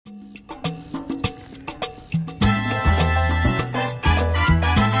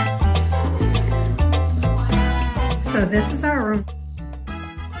So this is our room.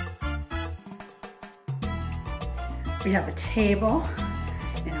 We have a table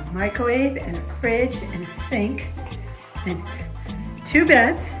and a microwave and a fridge and a sink and 2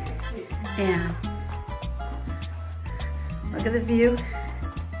 beds, and look at the view.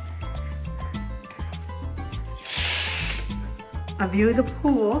 A view of the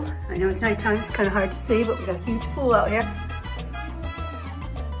pool. I know it's nighttime, it's kind of hard to see, but we got a huge pool out here.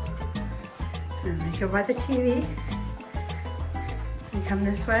 And then go by the TV. We come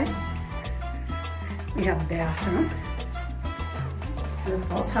this way. We have a bathroom. With a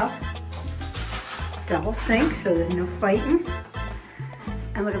full tub. Double sink, so there's no fighting.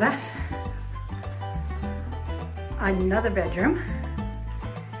 And look at that. Another bedroom.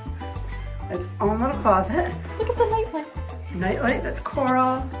 Its own little closet. Look at the nightlight. Nightlight, that's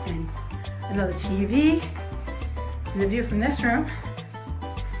coral, and another TV. And the view from this room,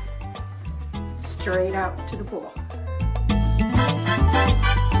 straight out to the pool.